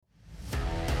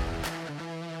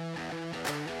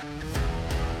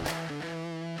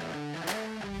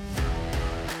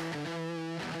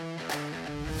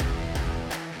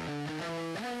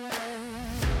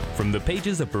From the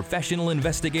pages of Professional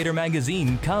Investigator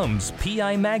magazine comes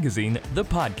PI Magazine, the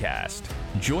podcast.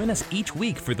 Join us each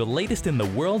week for the latest in the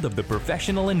world of the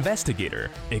professional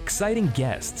investigator. Exciting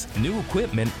guests, new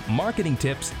equipment, marketing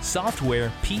tips,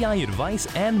 software, PI advice,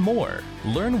 and more.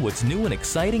 Learn what's new and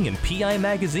exciting in PI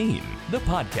Magazine, the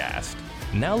podcast.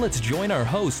 Now let's join our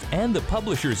host and the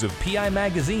publishers of PI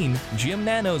Magazine, Jim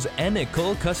Nanos and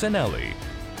Nicole Cusinelli.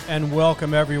 And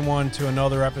welcome everyone to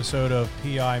another episode of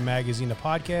PI Magazine, the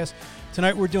podcast.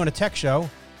 Tonight we're doing a tech show.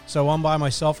 So I'm by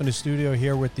myself in the studio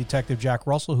here with Detective Jack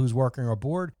Russell, who's working our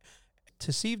board.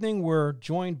 This evening we're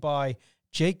joined by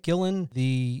Jake Gillen,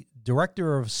 the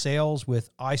Director of Sales with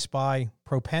iSpy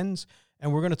Pro Pens.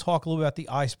 And we're going to talk a little about the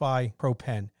iSpy Pro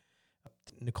Pen.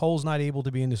 Nicole's not able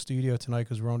to be in the studio tonight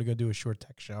because we're only going to do a short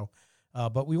tech show.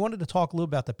 But we wanted to talk a little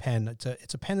about the pen.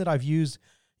 It's a pen that I've used.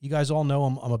 You guys all know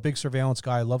I'm a big surveillance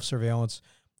guy. I love surveillance.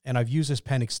 And I've used this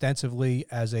pen extensively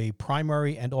as a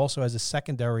primary and also as a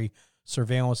secondary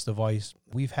surveillance device.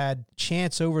 We've had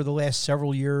chance over the last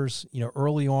several years,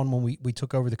 early on when we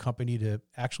took over the company, to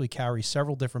actually carry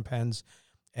several different pens.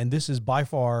 And this is by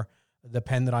far the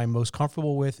pen that I'm most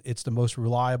comfortable with. It's the most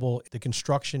reliable. The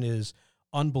construction is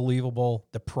unbelievable.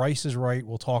 The price is right.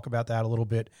 We'll talk about that a little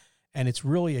bit. And it's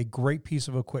really a great piece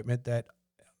of equipment that,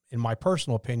 in my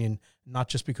personal opinion, not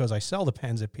just because I sell the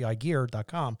pens at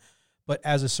pigear.com, but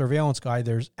as a surveillance guy,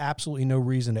 there's absolutely no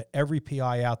reason that every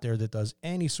PI out there that does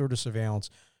any sort of surveillance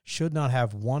should not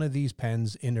have one of these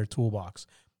pens in their toolbox.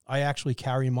 I actually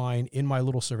carry mine in my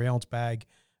little surveillance bag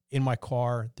in my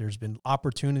car. There's been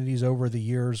opportunities over the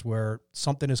years where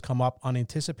something has come up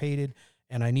unanticipated,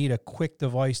 and I need a quick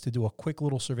device to do a quick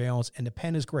little surveillance, and the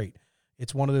pen is great.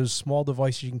 It's one of those small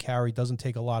devices you can carry. It doesn't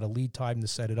take a lot of lead time to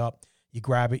set it up. You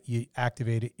grab it, you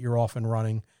activate it, you're off and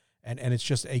running, and it's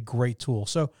just a great tool.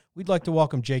 So we'd like to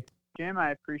welcome Jake. Jim,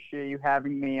 I appreciate you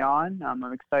having me on. I'm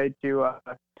excited to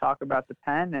talk about the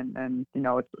pen and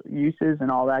its uses and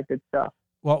all that good stuff.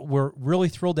 Well, we're really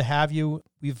thrilled to have you.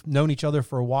 We've known each other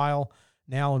for a while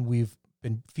now, and we've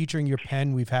been featuring your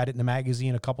pen. We've had it in the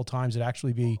magazine a couple times.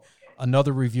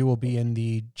 Another review will be in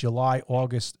the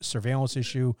July-August surveillance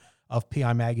issue of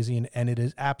PI Magazine, and it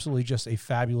is absolutely just a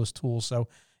fabulous tool. So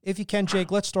if you can,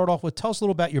 Jake, let's start off with, tell us a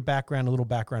little about your background, a little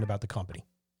background about the company.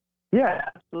 Yeah,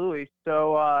 absolutely.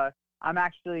 So I'm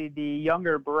actually the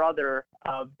younger brother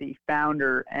of the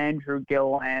founder, Andrew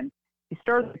Gillen. He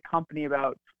started the company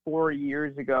about 4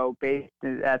 years ago based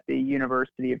at the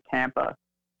University of Tampa.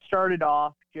 Started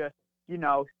off just,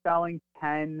 selling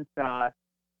pens,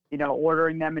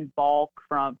 ordering them in bulk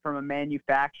from a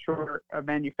manufacturer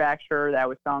that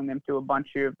was selling them to a bunch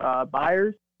of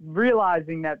buyers.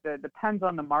 Realizing that the pens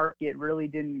on the market really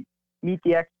didn't meet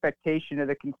the expectation of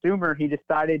the consumer, he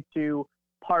decided to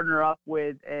partner up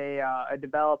with a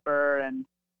developer and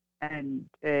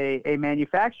a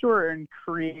manufacturer and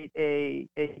create a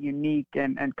unique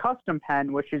and custom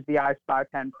pen, which is the iSpy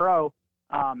Pen Pro.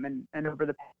 And over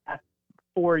the past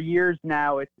 4 years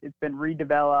now, it's been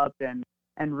redeveloped and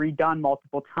redone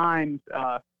multiple times,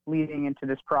 leading into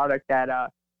this product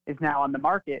that is now on the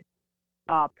market.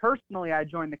 Personally, I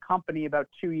joined the company about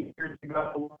 2 years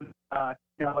ago.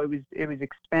 It was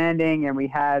expanding, and we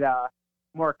had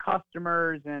more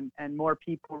customers and more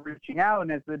people reaching out.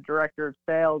 And as the director of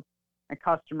sales and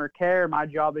customer care, my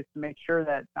job is to make sure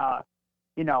that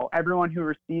everyone who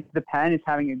receives the pen is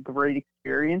having a great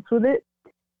experience with it.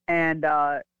 And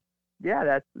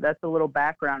that's a little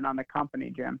background on the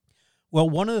company, Jim. Well,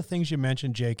 one of the things you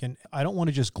mentioned, Jake, and I don't want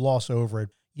to just gloss over it,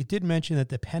 you did mention that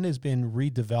the pen has been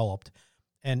redeveloped.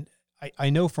 And I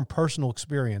know from personal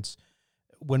experience,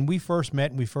 when we first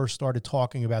met and we first started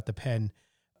talking about the pen,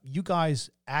 you guys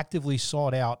actively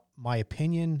sought out my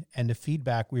opinion and the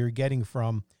feedback we were getting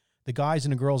from the guys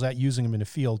and the girls out using them in the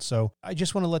field. So I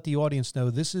just want to let the audience know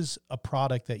this is a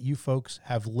product that you folks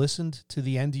have listened to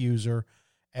the end user,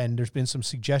 and there's been some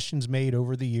suggestions made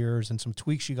over the years and some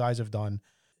tweaks you guys have done.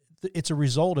 It's a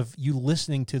result of you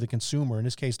listening to the consumer, in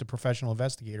this case, the professional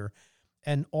investigator.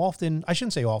 And often, I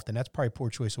shouldn't say often, that's probably a poor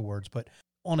choice of words, but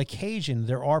on occasion,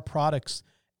 there are products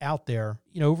out there.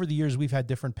 Over the years, we've had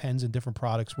different pens and different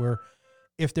products where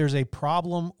if there's a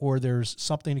problem or there's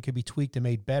something that could be tweaked and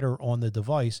made better on the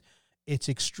device, it's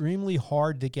extremely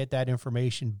hard to get that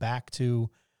information back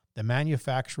to the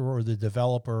manufacturer or the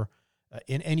developer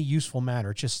in any useful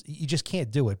manner. You just can't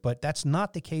do it. But that's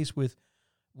not the case with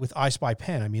iSpy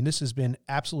Pen. I mean, this has been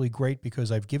absolutely great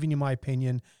because I've given you my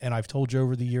opinion and I've told you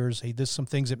over the years, hey, there's some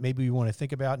things that maybe you want to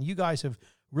think about. And you guys have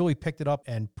really picked it up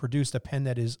and produced a pen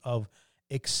that is of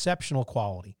exceptional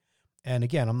quality. And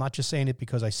again, I'm not just saying it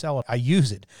because I sell it. I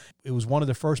use it. It was one of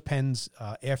the first pens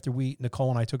after Nicole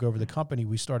and I took over the company.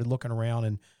 We started looking around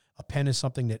and A pen is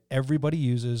something that everybody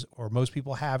uses or most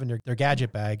people have in their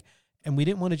gadget bag. And we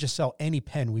didn't want to just sell any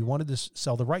pen. We wanted to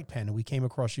sell the right pen. And we came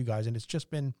across you guys, and it's just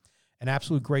been an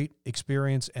absolute great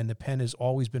experience. And the pen has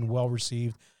always been well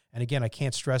received. And again, I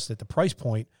can't stress that the price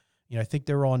point, I think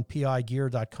they're on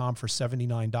pigear.com for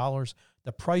 $79.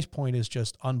 The price point is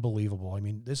just unbelievable. I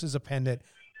mean, this is a pen that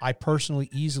I personally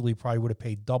easily probably would have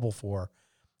paid double for.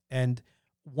 And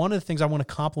one of the things I want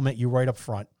to compliment you right up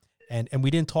front, and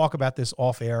we didn't talk about this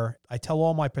off air. I tell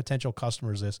all my potential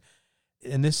customers this,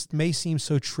 and this may seem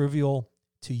so trivial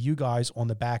to you guys on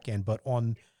the back end, but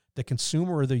on the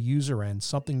consumer or the user end,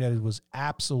 something that was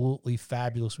absolutely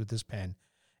fabulous with this pen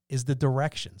is the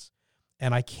directions.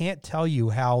 And I can't tell you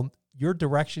how your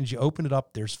directions, you open it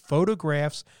up, there's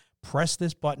photographs, press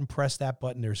this button, press that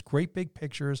button. There's great big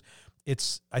pictures.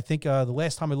 I think the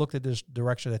last time I looked at this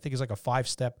direction, I think it's like a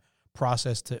 5-step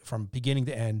process from beginning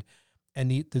to end. And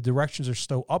the directions are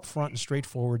so upfront and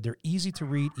straightforward. They're easy to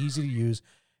read, easy to use.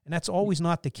 And that's always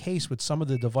not the case with some of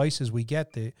the devices we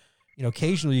get.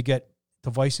 Occasionally you get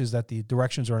devices that the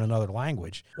directions are in another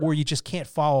language, or you just can't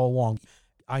follow along.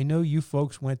 I know you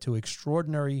folks went to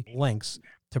extraordinary lengths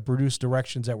to produce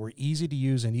directions that were easy to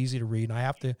use and easy to read. And I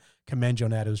have to commend you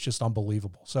on that. It was just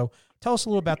unbelievable. So tell us a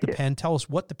little about the pen. Tell us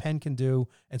what the pen can do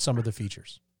and some of the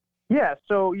features. Yeah,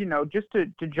 so, just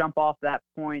to jump off that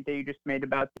point that you just made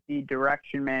about the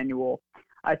direction manual,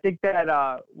 I think that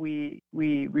we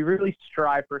really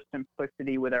strive for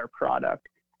simplicity with our product.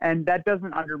 And that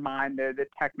doesn't undermine the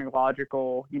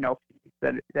technological,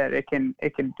 that it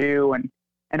can do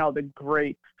and all the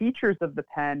great features of the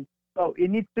pen. So it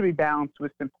needs to be balanced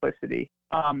with simplicity.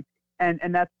 And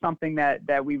that's something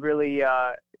that we really,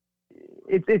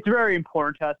 it's very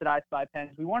important to us at iSpy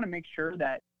Pens. We want to make sure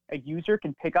that a user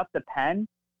can pick up the pen,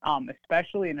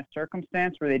 especially in a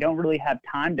circumstance where they don't really have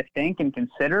time to think and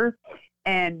consider.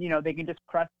 And, they can just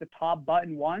press the top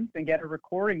button once and get a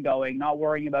recording going, not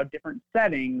worrying about different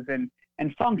settings and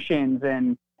functions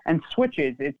and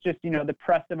switches. It's just, the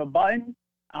press of a button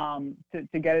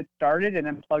to get it started and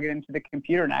then plug it into the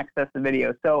computer and access the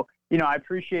video. So, I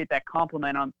appreciate that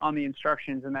compliment on the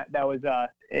instructions, and that was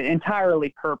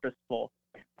entirely purposeful.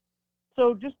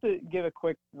 So just to give a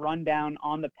quick rundown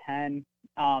on the pen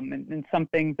and some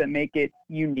things that make it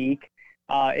unique,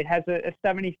 it has a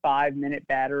 75-minute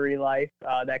battery life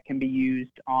that can be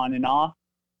used on and off.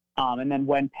 And then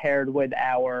when paired with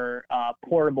our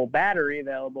portable battery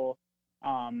available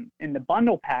in the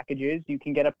bundle packages, you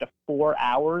can get up to 4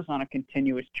 hours on a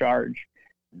continuous charge.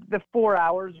 The 4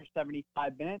 hours or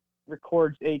 75 minutes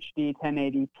records HD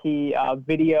 1080p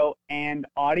video and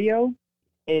audio.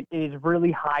 It is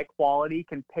really high quality,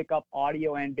 can pick up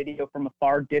audio and video from a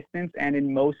far distance and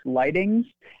in most lightings.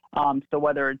 So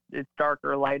whether it's dark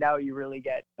or light out, you really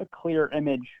get a clear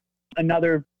image.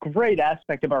 Another great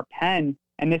aspect of our pen,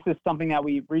 and this is something that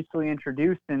we recently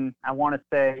introduced, and I want to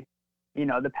say,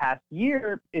 the past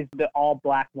year, is the all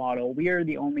black model. We are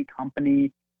the only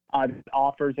company that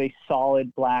offers a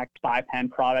solid black SPY pen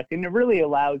product, and it really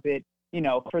allows it,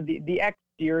 for the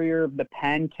exterior of the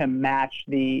pen to match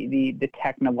the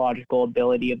technological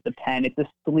ability of the pen. It's a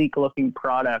sleek looking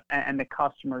product, and the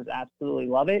customers absolutely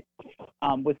love it.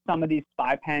 With some of these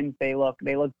SPY pens, they look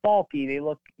bulky. They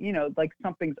look, like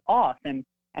something's off. And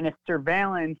if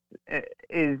surveillance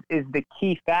is the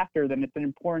key factor, then it's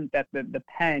important that the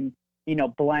pen,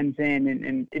 blends in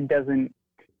and it doesn't,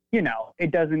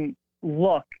 it doesn't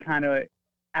look kind of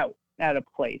out of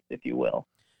place, if you will.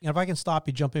 If I can stop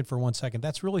you, jump in for 1 second,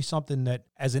 that's really something that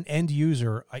as an end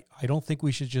user, I don't think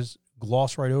we should just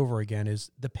gloss right over again,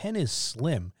 is the pen is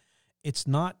slim. It's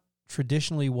not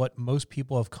traditionally what most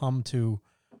people have come to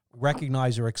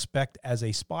recognize or expect as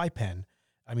a SPY pen.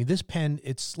 I mean, this pen,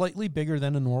 it's slightly bigger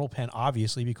than a normal pen,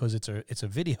 obviously, because it's a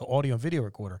audio and video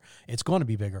recorder. It's going to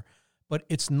be bigger, but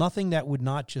it's nothing that would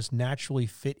not just naturally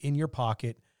fit in your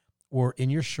pocket or in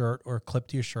your shirt or clip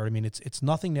to your shirt. I mean, it's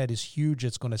nothing that is huge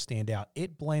that's going to stand out.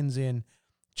 It blends in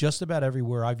just about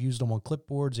everywhere. I've used them on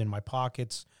clipboards, in my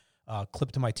pockets,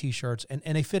 clipped to my T-shirts, and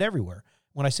they fit everywhere.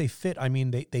 When I say fit, I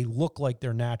mean they look like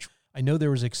they're natural. I know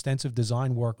there was extensive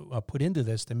design work put into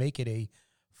this to make it a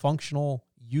functional,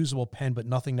 usable pen, but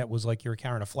nothing that was like you're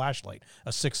carrying a flashlight,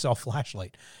 a 6-cell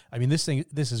flashlight. I mean, this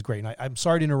is great. And I'm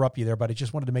sorry to interrupt you there, but I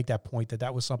just wanted to make that point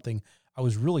that was something I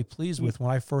was really pleased with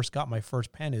when I first got my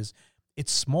first pen. Is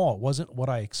it's small. It wasn't what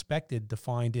I expected to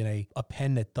find in a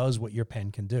pen that does what your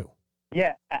pen can do.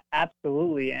 Yeah,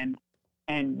 absolutely. And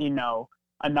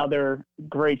another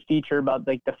great feature about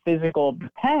like the physical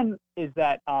pen is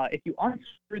that if you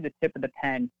unscrew the tip of the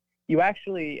pen, you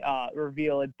actually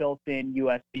reveal a built-in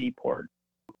USB port.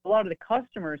 a lot of the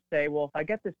customers say, well, if I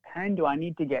get this pen, do I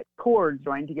need to get cords?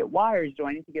 Do I need to get wires? Do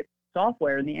I need to get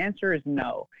software? And the answer is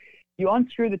no. You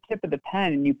unscrew the tip of the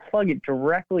pen and you plug it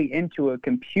directly into a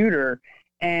computer,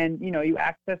 and you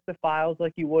access the files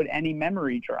like you would any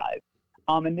memory drive.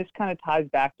 And this kind of ties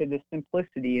back to the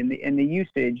simplicity and the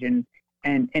usage,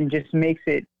 and just makes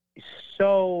it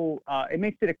so it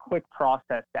makes it a quick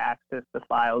process to access the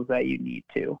files that you need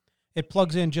to. It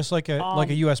plugs in just like a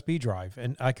USB drive.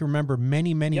 And I can remember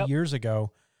many years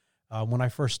ago when I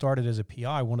first started as a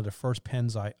PI, one of the first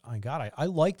pens I got, I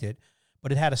liked it,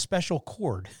 but it had a special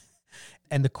cord.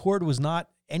 And the cord was not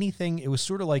anything. It was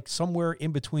sort of like somewhere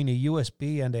in between a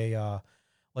USB and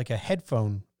a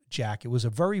headphone jack. It was a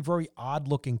very, very odd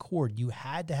looking cord. You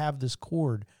had to have this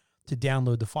cord to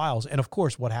download the files. And of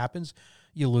course, what happens?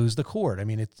 You lose the cord. I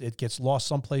mean, it gets lost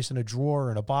someplace in a drawer,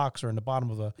 or in a box, or in the bottom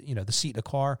of the seat in a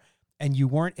car. And you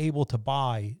weren't able to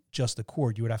buy just the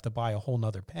cord. You would have to buy a whole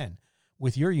nother pen.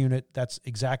 With your unit, that's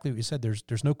exactly what you said.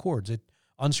 There's no cords. It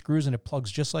unscrews and it plugs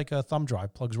just like a thumb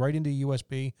drive. Plugs right into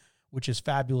USB, which is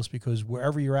fabulous because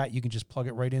wherever you're at, you can just plug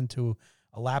it right into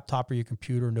a laptop or your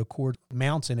computer. No cord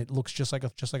mounts, and it looks just like a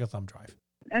thumb drive.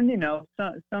 And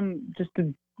some just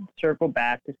to circle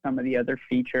back to some of the other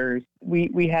features,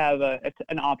 we have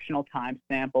an optional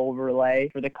timestamp overlay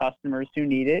for the customers who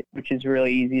need it, which is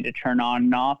really easy to turn on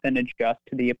and off and adjust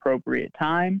to the appropriate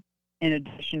time. In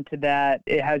addition to that,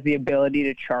 it has the ability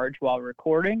to charge while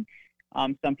recording.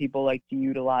 Some people like to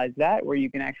utilize that, where you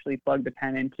can actually plug the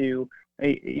pen into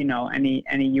any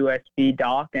USB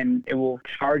dock, and it will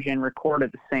charge and record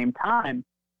at the same time.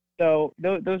 So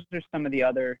those are some of the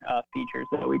other features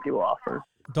that we do offer.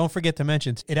 Don't forget to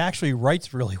mention, it actually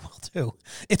writes really well, too.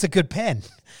 It's a good pen.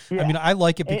 Yeah. I mean, I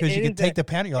like it because you can take the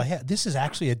pen and you're like, hey, this is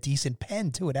actually a decent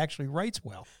pen, too. It actually writes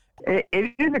well. It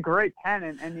is a great pen,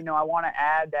 and I want to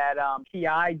add that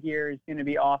PI Gear is going to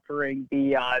be offering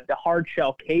the hard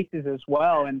shell cases as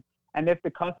well, and if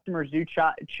the customers do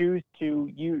choose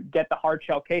to get the hard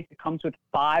shell case, it comes with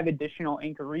 5 additional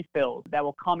ink refills that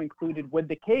will come included with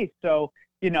the case. So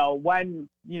when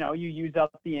you use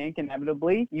up the ink,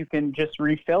 inevitably you can just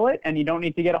refill it, and you don't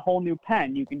need to get a whole new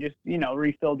pen. You can just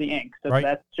refill the ink. So right.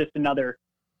 That's just another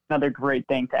great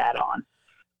thing to add on.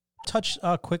 Touch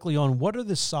quickly on what are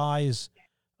the size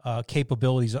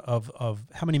capabilities of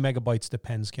how many megabytes the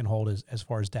pens can hold as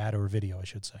far as data or video, I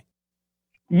should say.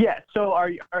 Yeah. So are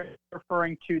you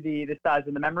referring to the size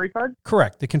of the memory card?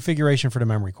 Correct. The configuration for the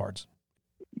memory cards.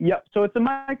 Yep. So it's a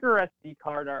micro SD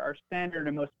card. Our standard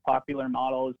and most popular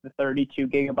model is the 32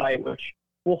 gigabyte, which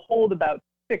will hold about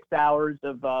 6 hours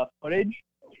of footage.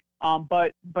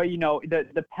 But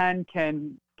the pen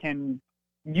can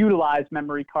utilize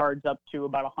memory cards up to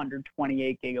about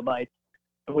 128 gigabytes,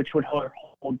 which would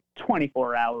hold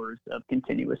 24 hours of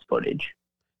continuous footage.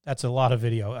 That's a lot of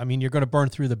video. I mean, you're going to burn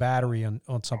through the battery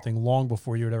on something long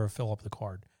before you would ever fill up the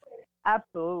card.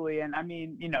 Absolutely. And I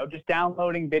mean, just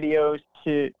downloading videos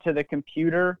to the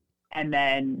computer and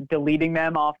then deleting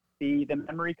them off the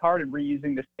memory card and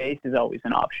reusing the space is always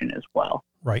an option as well.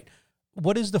 Right.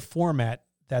 What is the format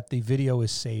that the video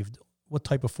is saved? What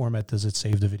type of format does it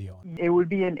save the video in? It would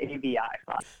be an AVI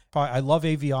file. I love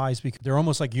AVIs because they're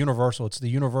almost like universal. It's the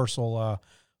universal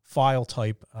file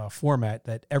type format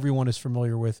that everyone is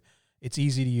familiar with. It's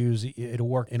easy to use. It'll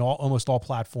work in almost all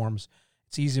platforms.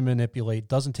 It's easy to manipulate.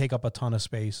 Doesn't take up a ton of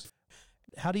space.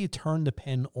 How do you turn the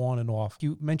pen on and off?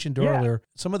 You mentioned earlier,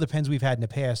 some of the pens we've had in the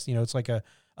past, it's like a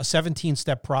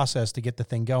 17-step process to get the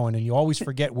thing going, and you always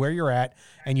forget where you're at,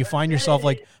 and you find yourself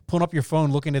like pulling up your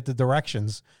phone, looking at the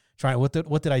directions, trying, what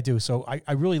did I do? So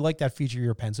I really like that feature of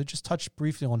your pen. So just touch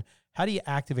briefly on how do you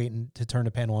activate to turn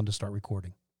the pen on to start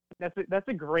recording? That's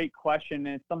a great question,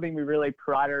 and it's something we really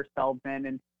pride ourselves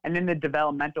in. And in the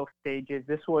developmental stages,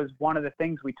 this was one of the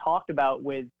things we talked about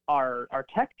with our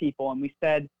tech people, and we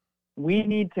said, we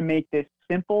need to make this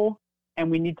simple,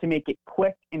 and we need to make it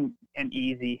quick and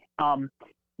easy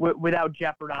without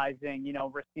jeopardizing,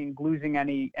 risking losing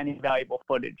any valuable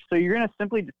footage. So you're going to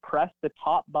simply just press the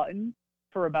top button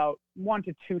for about 1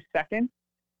 to 2 seconds,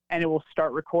 and it will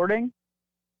start recording.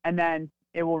 And then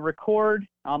it will record,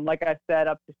 like I said,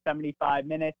 up to 75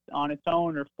 minutes on its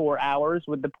own, or 4 hours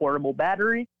with the portable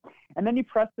battery. And then you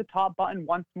press the top button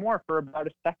once more for about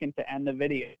a second to end the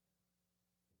video.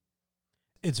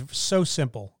 It's so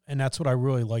simple, and that's what I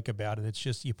really like about it. It's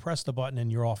just you press the button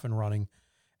and you're off and running,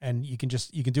 and you can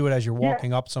do it as you're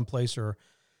walking up someplace, or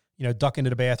duck into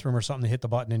the bathroom or something to hit the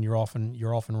button, and you're off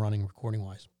and running recording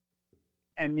wise.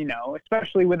 And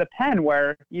especially with a pen,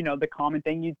 where the common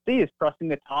thing you'd see is pressing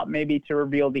the top maybe to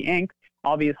reveal the ink.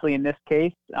 Obviously, in this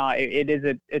case, it is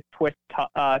a twist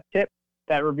tip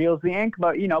that reveals the ink,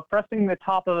 but, pressing the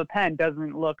top of a pen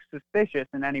doesn't look suspicious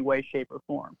in any way, shape, or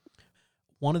form.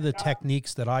 One of the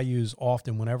techniques that I use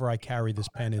often whenever I carry this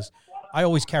pen is I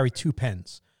always carry two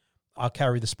pens. I'll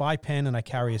carry the spy pen and I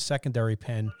carry a secondary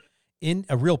pen, in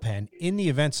a real pen. In the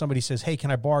event somebody says, hey, can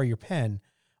I borrow your pen?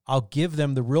 I'll give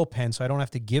them the real pen so I don't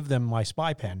have to give them my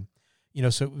spy pen.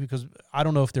 So because I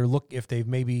don't know if they've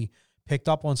maybe picked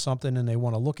up on something and they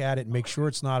want to look at it and make sure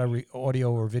it's not a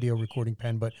audio or video recording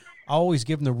pen, but I'll always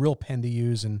give them the real pen to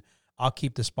use, and I'll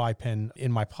keep the spy pen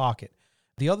in my pocket.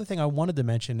 The other thing I wanted to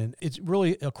mention, and it's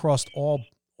really across all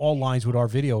lines with our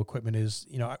video equipment, is,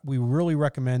 we really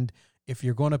recommend, if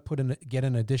you're going to get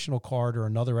an additional card or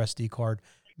another SD card,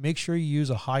 make sure you use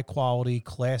a high quality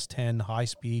class 10 high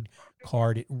speed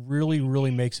card. It really,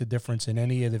 really makes a difference in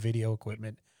any of the video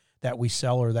equipment that we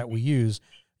sell or that we use.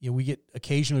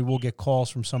 Occasionally we'll get calls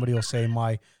from somebody who'll say,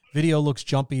 my video looks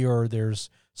jumpy or there's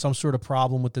some sort of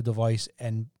problem with the device.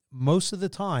 And most of the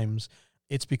times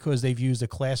it's because they've used a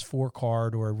class 4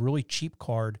 card or a really cheap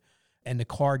card, and the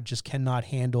card just cannot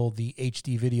handle the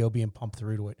HD video being pumped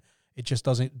through to it. It just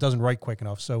doesn't write quick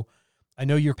enough. So I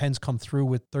know your pens come through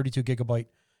with 32 gigabyte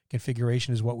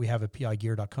configuration is what we have at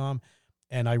pigear.com.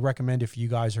 And I recommend, if you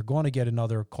guys are going to get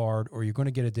another card or you're going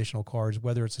to get additional cards,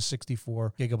 whether it's a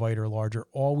 64 gigabyte or larger,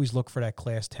 always look for that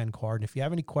class 10 card. And if you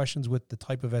have any questions with the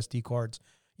type of SD cards,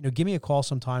 give me a call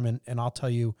sometime and I'll tell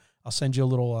you, I'll send you a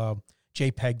little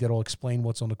JPEG that'll explain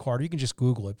what's on the card. You can just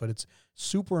Google it, but it's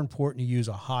super important to use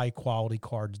a high quality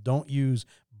cards. Don't use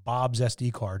Bob's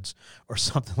SD cards or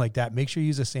something like that. Make sure you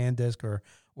use a SanDisk or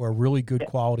a really good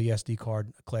quality SD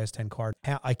card, a class 10 card.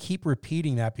 I keep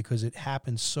repeating that because it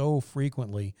happens so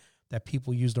frequently that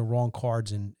people use the wrong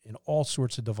cards in all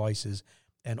sorts of devices,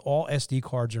 and all SD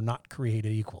cards are not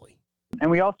created equally.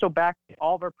 And we also back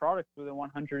all of our products with a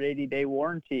 180-day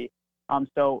warranty.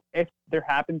 So if there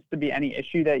happens to be any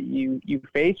issue that you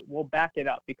face, we'll back it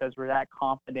up because we're that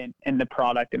confident in the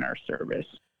product and our service.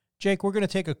 Jake, we're going to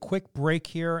take a quick break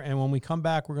here, and when we come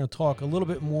back, we're going to talk a little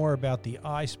bit more about the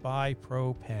iSpy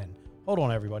Pro Pen. Hold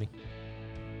on, everybody.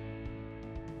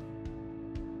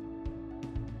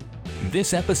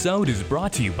 This episode is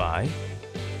brought to you by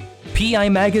PI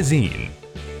Magazine,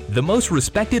 the most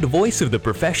respected voice of the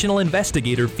professional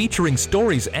investigator, featuring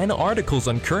stories and articles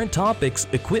on current topics,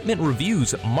 equipment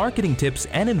reviews, marketing tips,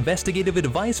 and investigative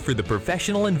advice for the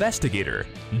professional investigator.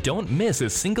 Don't miss a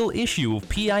single issue of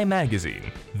PI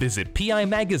Magazine. Visit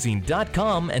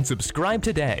PIMagazine.com and subscribe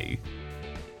today.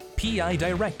 PI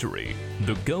Directory,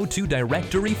 the go-to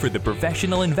directory for the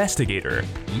professional investigator.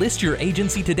 List your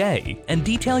agency today and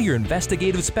detail your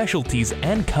investigative specialties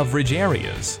and coverage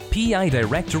areas.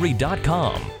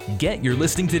 PIDirectory.com. Get your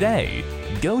listing today.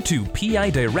 Go to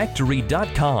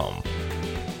PIDirectory.com.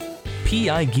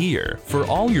 PI Gear. For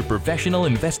all your professional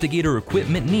investigator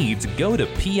equipment needs, go to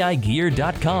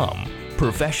PIGear.com.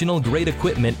 Professional grade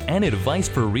equipment and advice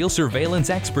for real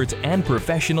surveillance experts and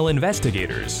professional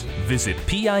investigators. Visit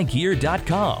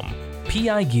PIGear.com.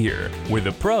 PI Gear, where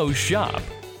the pros shop.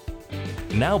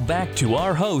 Now back to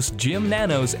our hosts, Jim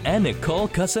Nanos and Nicole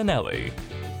Cusinelli.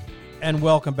 And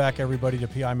welcome back, everybody, to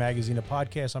PI Magazine, a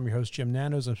podcast. I'm your host, Jim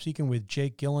Nanos. I'm speaking with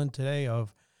Jake Gillen today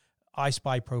of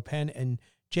iSpy Pro Pen. And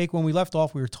Jake, when we left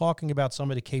off, we were talking about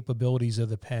some of the capabilities of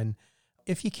the pen.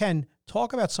 If you can,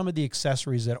 talk about some of the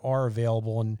accessories that are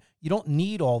available. And you don't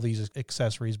need all these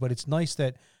accessories, but it's nice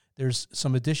that there's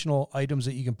some additional items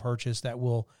that you can purchase that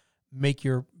will make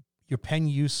your pen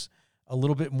use a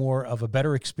little bit more of a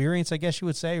better experience, I guess you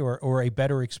would say, or a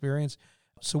better experience.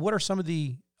 So what are some of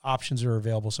the options that are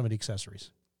available, some of the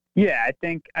accessories? Yeah, I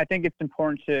think it's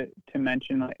important to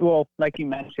mention, like you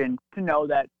mentioned, to know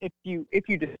that if you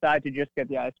decide to just get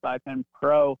the iSpy Pen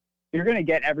Pro, you're going to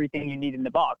get everything you need in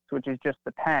the box, which is just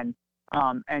the pen.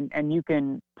 And you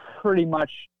can pretty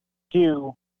much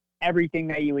do everything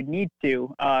that you would need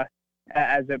to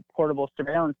as a portable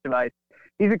surveillance device.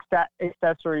 These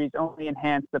accessories only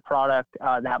enhance the product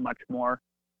that much more.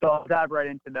 So I'll dive right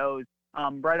into those.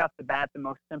 Right off the bat, the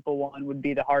most simple one would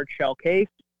be the hard shell case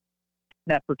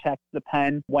that protects the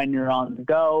pen when you're on the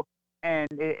go. And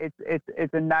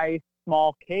it's a nice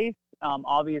small case.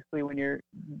 Obviously, when you're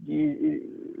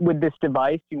with this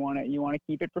device, you want to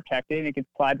keep it protected, and it can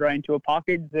slide right into a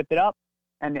pocket, zip it up,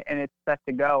 and it's set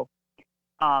to go.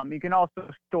 You can also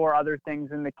store other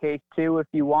things in the case too if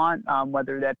you want,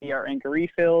 whether that be our ink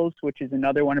refills, which is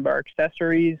another one of our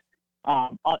accessories,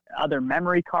 other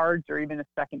memory cards, or even a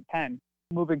second pen.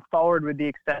 Moving forward with the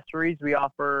accessories, we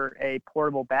offer a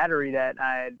portable battery that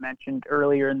I had mentioned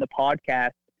earlier in the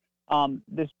podcast.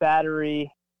 This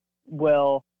battery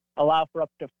will allow for up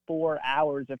to 4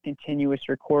 hours of continuous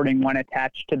recording when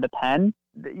attached to the pen.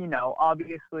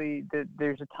 obviously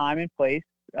there's a time and place,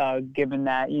 given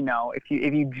that, if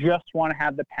you just want to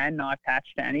have the pen not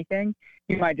attached to anything,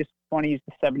 you might just want to use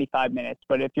the 75 minutes.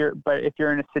 But if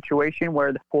you're in a situation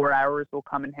where the 4 hours will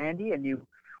come in handy and you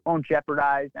won't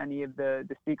jeopardize any of the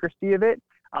secrecy of it,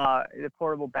 the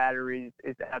portable battery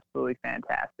is absolutely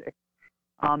fantastic.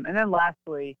 And then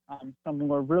lastly, something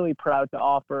we're really proud to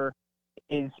offer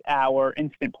is our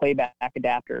instant playback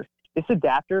adapter. This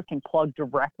adapter can plug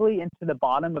directly into the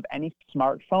bottom of any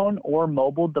smartphone or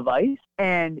mobile device,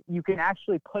 and you can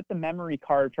actually put the memory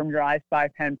card from your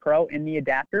i5 Pen Pro in the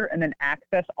adapter and then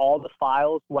access all the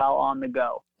files while on the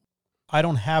go. I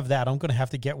don't have that. I'm going to have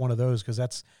to get one of those because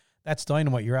that's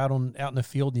dynamite. You're out in the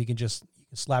field and you can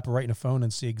slap it right in the phone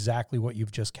and see exactly what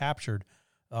you've just captured.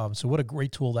 So what a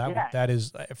great tool that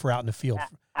is for out in the field.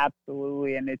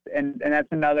 Absolutely, and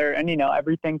that's another. And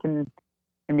everything can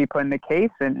be put in the case,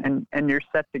 and you're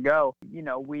set to go.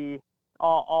 We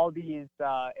all these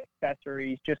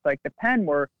accessories, just like the pen,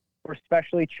 were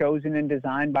specially chosen and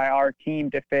designed by our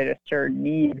team to fit a certain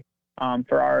need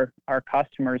for our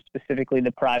customers, specifically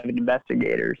the private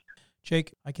investigators.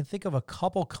 Jake, I can think of a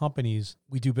couple companies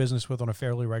we do business with on a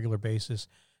fairly regular basis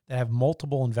that have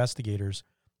multiple investigators.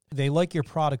 They like your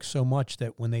product so much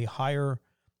that when they hire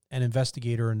an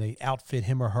investigator and they outfit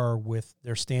him or her with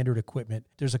their standard equipment,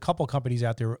 there's a couple companies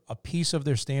out there, a piece of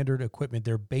their standard equipment,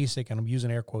 their basic, and I'm using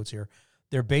air quotes here,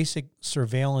 their basic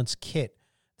surveillance kit,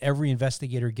 every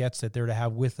investigator gets that they're to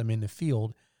have with them in the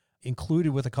field,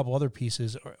 included with a couple other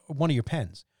pieces, or one of your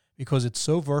pens, because it's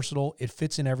so versatile, it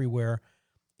fits in everywhere,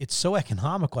 it's so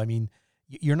economical. I mean,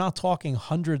 you're not talking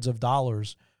hundreds of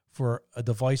dollars for a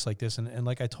device like this. And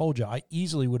like I told you, I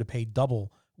easily would have paid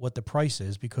double what the price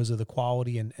is because of the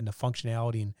quality and the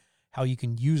functionality and how you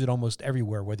can use it almost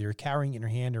everywhere, whether you're carrying it in your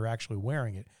hand or actually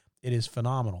wearing it. It is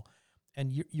phenomenal.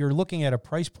 And you're looking at a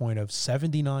price point of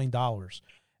 $79.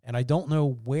 And I don't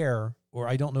know where, or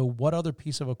I don't know what other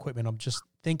piece of equipment. I'm just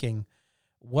thinking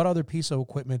what other piece of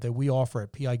equipment that we offer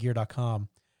at pigear.com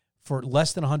for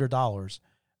less than $100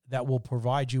 that will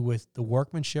provide you with the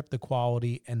workmanship, the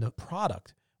quality, and the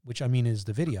product, which I mean is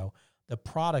the video, the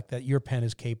product that your pen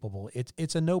is capable.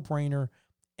 It's a no-brainer.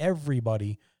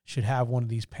 Everybody should have one of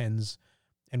these pens,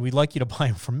 and we'd like you to buy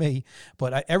them from me,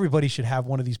 but everybody should have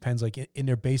one of these pens like in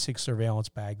their basic surveillance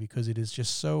bag because it is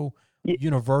just so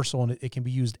universal and it can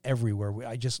be used everywhere.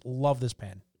 I just love this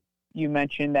pen. You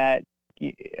mentioned that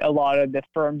a lot of the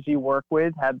firms you work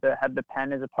with have the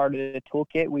pen as a part of the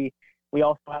toolkit. We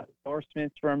also have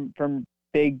endorsements from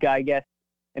big, I guess,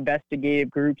 investigative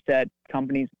groups at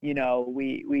companies.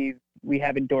 We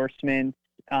have endorsements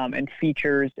and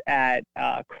features at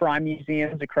crime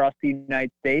museums across the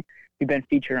United States. We've been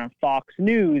featured on Fox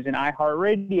News and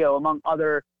iHeartRadio, among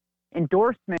other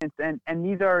endorsements. And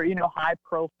these are, high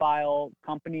profile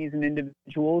companies and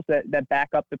individuals that back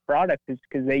up the product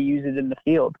because they use it in the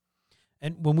field.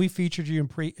 And when we featured you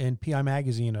in PI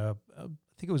Magazine, I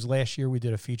think it was last year, we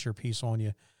did a feature piece on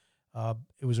you.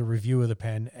 It was a review of the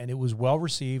pen, and it was well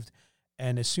received.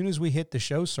 And as soon as we hit the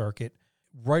show circuit,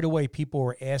 right away people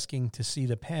were asking to see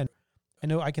the pen.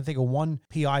 I can think of one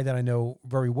PI that I know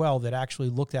very well that actually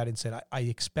looked at it and said, I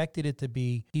expected it to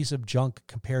be a piece of junk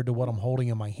compared to what I'm holding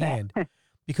in my hand.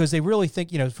 Because they really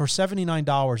think, for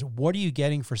 $79, what are you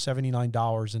getting for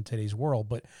 $79 in today's world?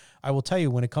 But I will tell you,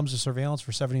 when it comes to surveillance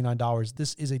for $79,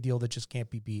 this is a deal that just can't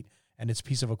be beat. And it's a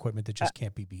piece of equipment that just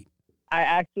can't be beat. I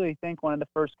actually think one of the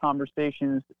first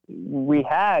conversations we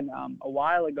had a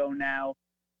while ago now,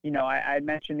 I had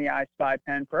mentioned the i5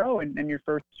 Pen Pro, and your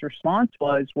first response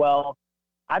was, well,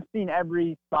 I've seen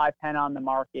every Spy pen on the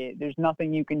market. There's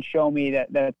nothing you can show me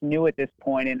that's new at this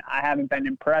point, and I haven't been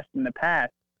impressed in the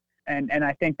past. And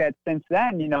I think that since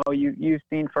then, you've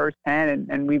seen firsthand,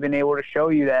 and we've been able to show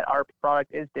you that our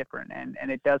product is different,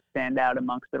 and it does stand out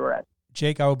amongst the rest.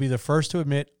 Jake, I will be the first to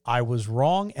admit I was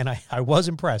wrong, and I was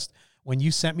impressed. When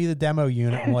you sent me the demo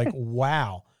unit, I'm like,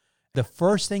 wow. The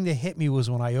first thing that hit me was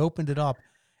when I opened it up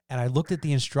and I looked at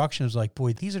the instructions, like,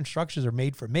 boy, these instructions are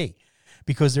made for me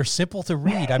because they're simple to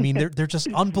read. I mean, they're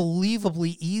just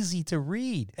unbelievably easy to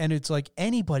read. And it's like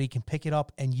anybody can pick it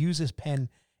up and use this pen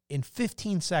in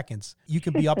 15 seconds. You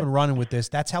can be up and running with this.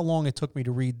 That's how long it took me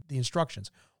to read the instructions.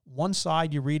 One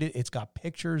side, you read it, it's got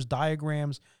pictures,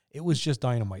 diagrams. It was just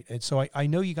dynamite. And so I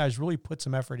know you guys really put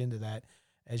some effort into that,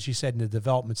 as you said, in the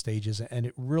development stages, and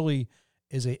it really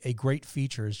is a great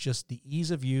feature. It's just the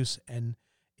ease of use, and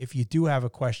if you do have a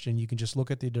question, you can just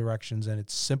look at the directions, and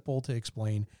it's simple to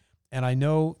explain. And I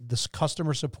know this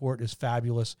customer support is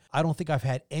fabulous. I don't think I've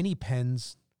had any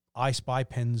pens, I Spy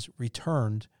pens,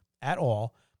 returned at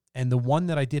all, And the one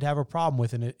that I did have a problem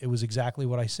with, and it was exactly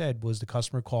what I said, was the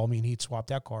customer called me and he'd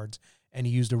swapped out cards and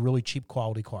he used a really cheap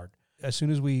quality card. As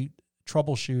soon as we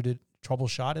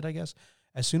troubleshot it, I guess,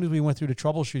 as soon as we went through the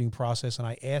troubleshooting process and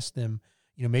I asked him,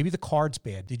 maybe the card's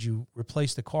bad. Did you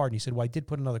replace the card? And he said, well, I did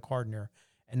put another card in there.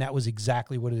 And that was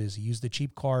exactly what it is. He used the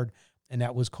cheap card and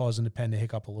that was causing the pen to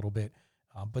hiccup a little bit.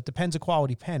 But the pen's a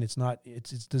quality pen. It's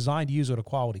designed to use with a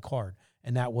quality card.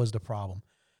 And that was the problem.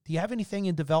 Do you have anything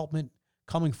in development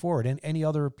coming forward and any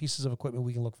other pieces of equipment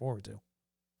we can look forward to?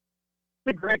 It's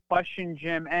a great question,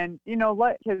 Jim. And,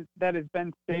 that has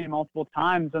been stated multiple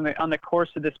times on the course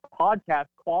of this podcast,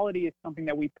 quality is something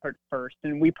that we put first.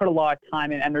 And we put a lot of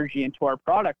time and energy into our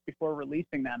products before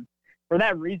releasing them. For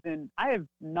that reason, I have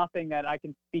nothing that I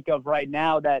can speak of right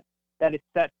now that is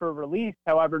set for release.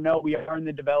 However, no, we are in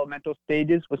the developmental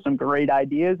stages with some great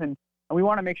ideas, and we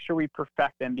want to make sure we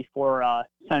perfect them before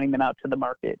sending them out to the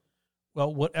market.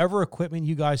 Well, whatever equipment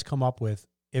you guys come up with,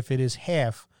 if it is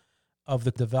half of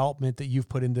the development that you've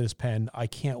put into this pen, I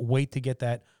can't wait to get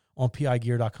that on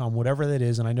pigear.com, whatever that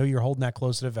is. And I know you're holding that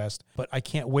close to the vest, but I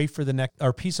can't wait for the next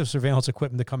piece of surveillance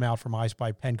equipment to come out from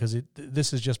iSpy Pen, because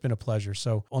this has just been a pleasure.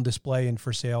 So on display and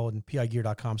for sale on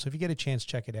pigear.com. So if you get a chance,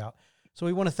 check it out. So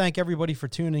we want to thank everybody for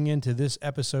tuning in to this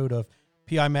episode of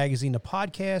PI Magazine, the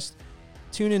podcast.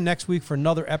 Tune in next week for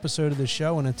another episode of the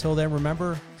show. And until then,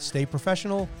 remember, stay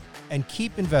professional and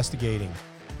keep investigating.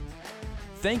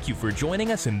 Thank you for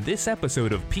joining us in this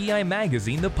episode of PI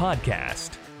Magazine, the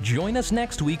podcast. Join us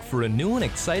next week for a new and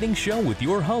exciting show with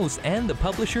your hosts and the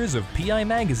publishers of PI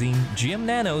Magazine, Jim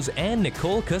Nanos and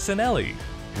Nicole Cusinelli.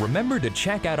 Remember to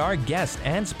check out our guests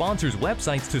and sponsors'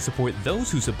 websites to support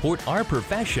those who support our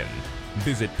profession.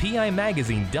 Visit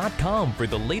PIMagazine.com for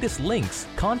the latest links,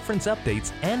 conference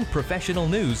updates, and professional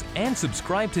news, and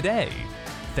subscribe today.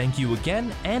 Thank you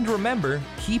again, and remember,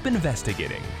 keep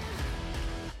investigating.